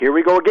Here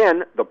we go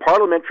again. The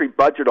Parliamentary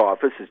Budget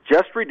Office has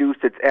just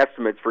reduced its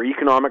estimates for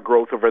economic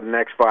growth over the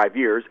next 5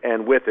 years,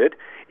 and with it,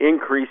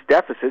 increased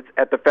deficits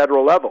at the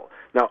federal level.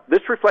 Now,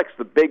 this reflects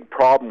the big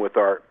problem with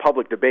our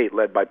public debate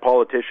led by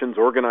politicians,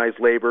 organized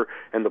labor,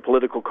 and the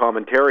political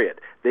commentariat.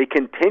 They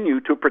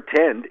continue to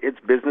pretend it's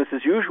business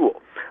as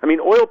usual. I mean,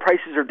 oil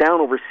prices are down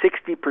over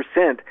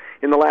 60%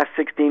 in the last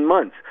 16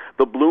 months.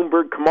 The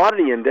Bloomberg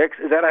Commodity Index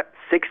is at a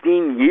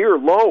 16-year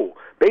low.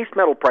 Base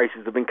metal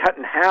prices have been cut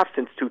in half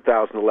since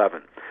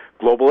 2011.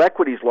 Global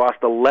equities lost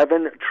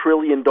 $11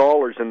 trillion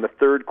in the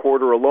third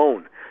quarter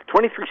alone.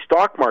 23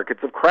 stock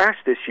markets have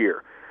crashed this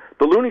year.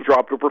 The loonie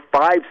dropped over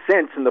 5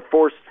 cents in the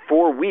first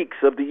 4 weeks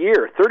of the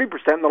year,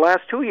 30% in the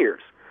last 2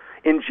 years.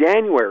 In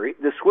January,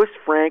 the Swiss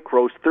franc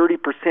rose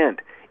 30%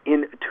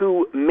 in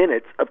 2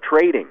 minutes of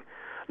trading.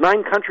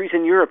 9 countries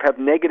in Europe have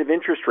negative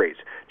interest rates.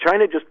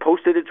 China just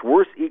posted its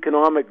worst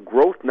economic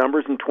growth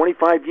numbers in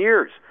 25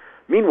 years.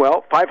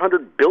 Meanwhile,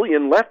 $500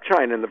 billion left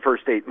China in the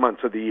first 8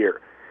 months of the year.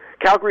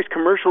 Calgary's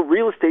commercial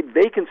real estate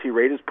vacancy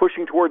rate is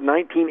pushing toward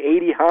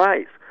 1980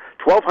 highs.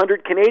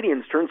 1,200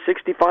 Canadians turned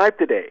 65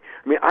 today.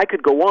 I mean, I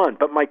could go on,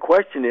 but my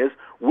question is,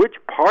 which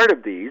part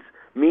of these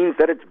means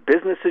that it's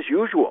business as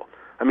usual?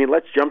 I mean,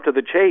 let's jump to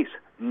the chase.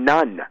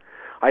 None.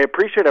 I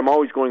appreciate I'm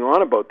always going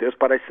on about this,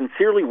 but I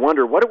sincerely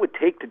wonder what it would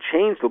take to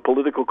change the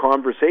political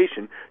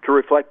conversation to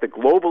reflect the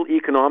global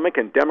economic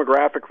and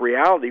demographic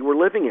reality we're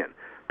living in.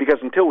 Because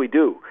until we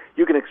do,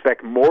 you can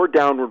expect more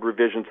downward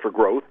revisions for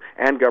growth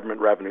and government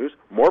revenues,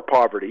 more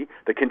poverty,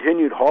 the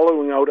continued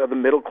hollowing out of the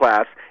middle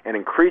class, and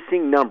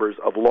increasing numbers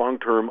of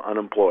long-term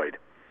unemployed.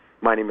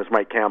 My name is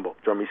Mike Campbell.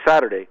 Join me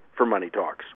Saturday for Money Talks.